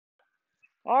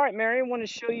All right, Mary, I want to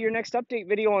show you your next update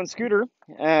video on Scooter.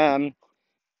 Um,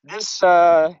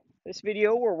 this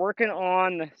video, we're working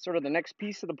on sort of the next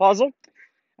piece of the puzzle,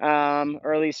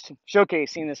 or at least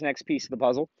showcasing this next piece of the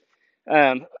puzzle.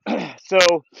 Um,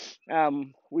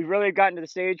 we've really gotten to the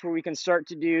stage where we can start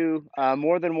to do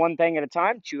more than one thing at a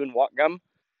time: chew and walk gum,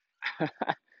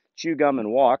 chew gum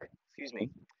and walk. Excuse me.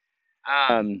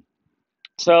 Um,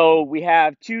 so we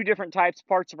have two different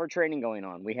parts of our training going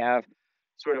on. We have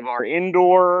sort of our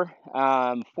indoor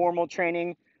formal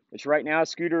training, which right now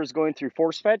Scooter is going through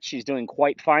force fetch. She's doing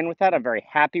quite fine with that. I'm very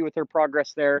happy with her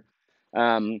progress there.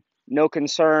 No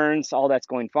concerns, all that's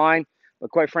going fine.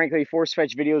 But quite frankly, force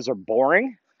fetch videos are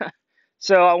boring.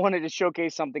 So I wanted to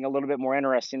showcase something a little bit more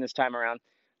interesting this time around.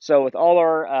 So with all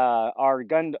our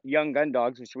young gun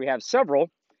dogs, which we have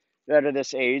several, that are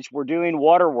this age, we're doing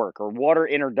water work or water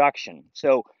introduction.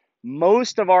 So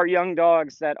most of our young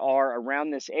dogs that are around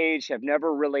this age have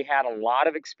never really had a lot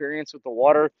of experience with the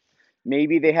water.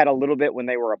 Maybe they had a little bit when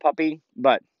they were a puppy,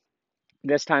 but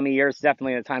this time of year is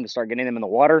definitely the time to start getting them in the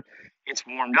water. It's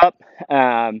warmed up.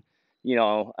 Um,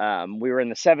 we were in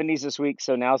the 70s this week,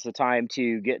 so now's the time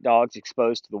to get dogs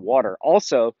exposed to the water.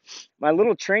 Also, my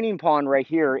little training pond right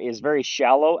here is very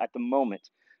shallow at the moment.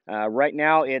 Right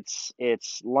now,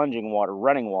 it's lunging water,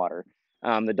 running water.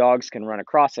 The dogs can run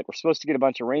across it. We're supposed to get a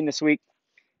bunch of rain this week,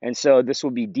 and so this will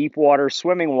be deep water,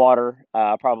 swimming water,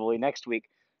 probably next week.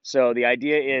 So the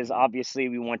idea is obviously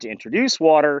we want to introduce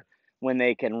water when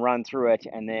they can run through it,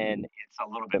 and then it's a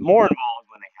little bit more involved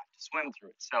when they have to swim through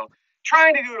it. So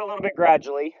trying to do it a little bit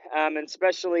gradually, and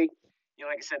especially,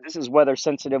 like I said, this is weather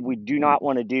sensitive. We do not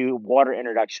want to do water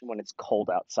introduction when it's cold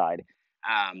outside.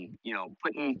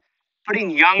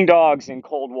 Putting young dogs in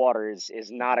cold water is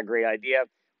not a great idea.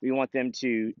 We want them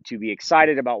to be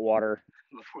excited about water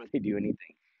before they do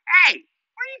anything. Hey, where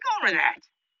are you going with that?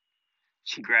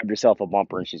 She grabbed herself a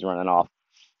bumper and she's running off.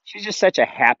 She's just such a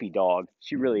happy dog.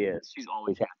 She really is. She's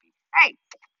always happy. Hey,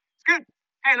 Scoot.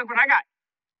 Hey, look what I got.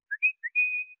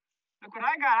 Look what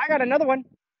I got. I got another one.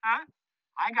 Huh?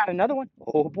 I got another one.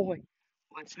 Oh boy.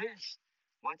 What's this?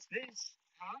 What's this?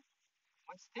 Huh?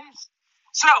 What's this?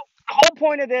 So the whole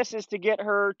point of this is to get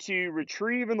her to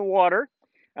retrieve in the water.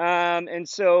 And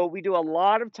so we do a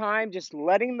lot of time just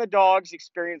letting the dogs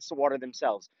experience the water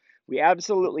themselves. We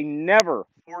absolutely never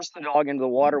force the dog into the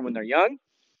water when they're young.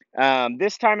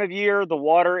 This time of year, the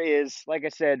water is, like I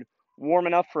said, warm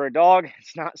enough for a dog.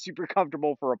 It's not super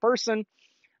comfortable for a person.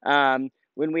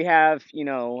 When we have,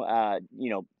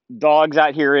 dogs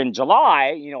out here in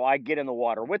July, I get in the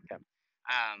water with them.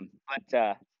 But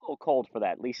a little cold for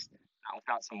that, at least not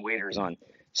without some waders on.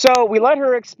 So we let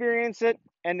her experience it,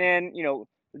 and then,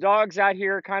 the dog's out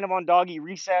here kind of on doggy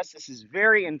recess. This is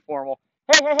very informal.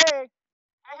 Hey, hey, hey,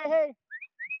 hey, hey, hey.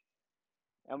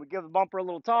 And we give the bumper a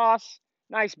little toss.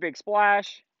 Nice big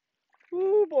splash.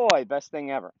 Ooh, boy, best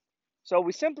thing ever. So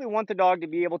we simply want the dog to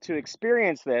be able to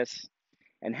experience this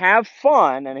and have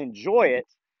fun and enjoy it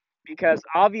because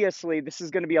obviously this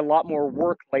is going to be a lot more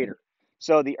work later.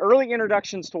 So the early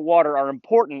introductions to water are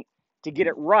important to get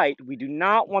it right. We do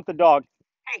not want the dog,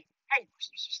 hey, hey,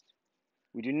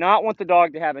 we do not want the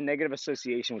dog to have a negative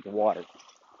association with the water.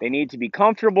 They need to be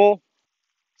comfortable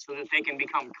so that they can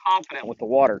become confident with the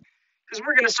water because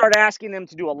we're going to start asking them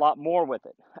to do a lot more with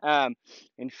it.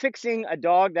 And fixing a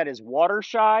dog that is water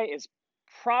shy is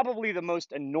probably the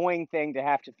most annoying thing to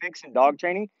have to fix in dog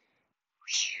training.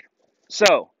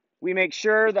 So we make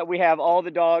sure that we have all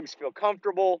the dogs feel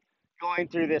comfortable going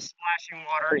through this splashing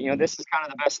water. This is kind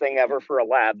of the best thing ever for a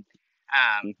lab.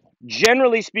 Um,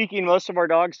 Generally speaking, most of our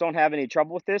dogs don't have any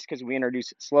trouble with this because we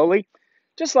introduce it slowly.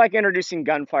 Just like introducing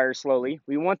gunfire slowly,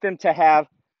 we want them to have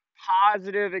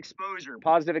positive exposure,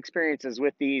 positive experiences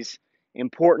with these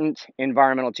important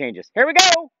environmental changes. Here we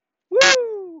go.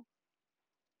 Woo!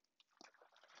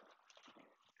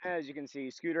 As you can see,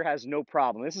 Scooter has no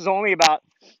problem. This is only about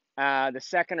the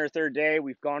second or third day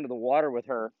we've gone to the water with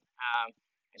her,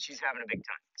 and she's having a big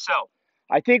time. So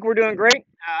I think we're doing great.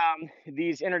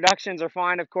 These introductions are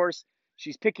fine, of course.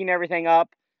 She's picking everything up,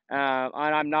 and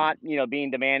I'm not,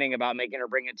 being demanding about making her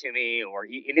bring it to me or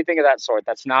anything of that sort.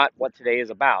 That's not what today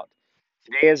is about.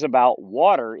 Today is about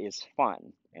water is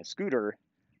fun, and Scooter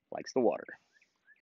likes the water.